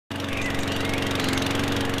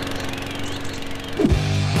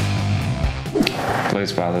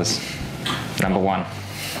Blues Brothers, #1.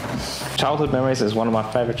 Childhood Memories is one of my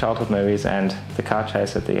favourite childhood movies, and the car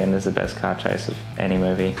chase at the end is the best car chase of any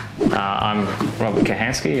movie. I'm Robert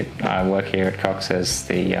Kahansky. I work here at COX as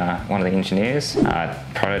one of the engineers,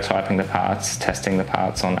 prototyping the parts, testing the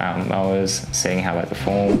parts on our mowers, seeing how they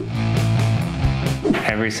perform.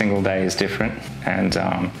 Every single day is different, and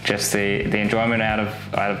just the enjoyment out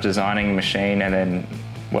of designing a machine and then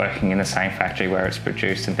working in the same factory where it's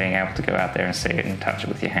produced and being able to go out there and see it and touch it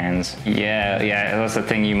with your hands. Yeah, that's the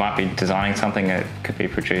thing. You might be designing something that could be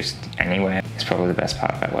produced anywhere. It's probably the best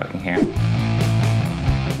part about working here.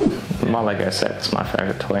 My Lego set is my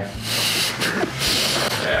favourite toy.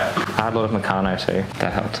 I had a lot of Meccano too.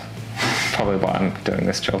 That helped. Probably why I'm doing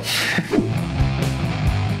this job.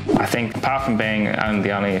 I think apart from being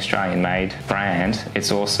the only Australian-made brand,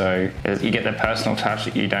 it's also, you get the personal touch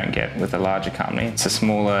that you don't get with a larger company. It's a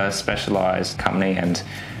smaller, specialised company, and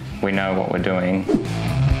we know what we're doing.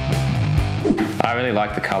 I really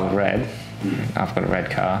like the colour red. I've got a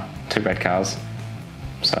red car, 2 red cars,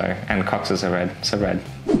 and COXes are red, so red.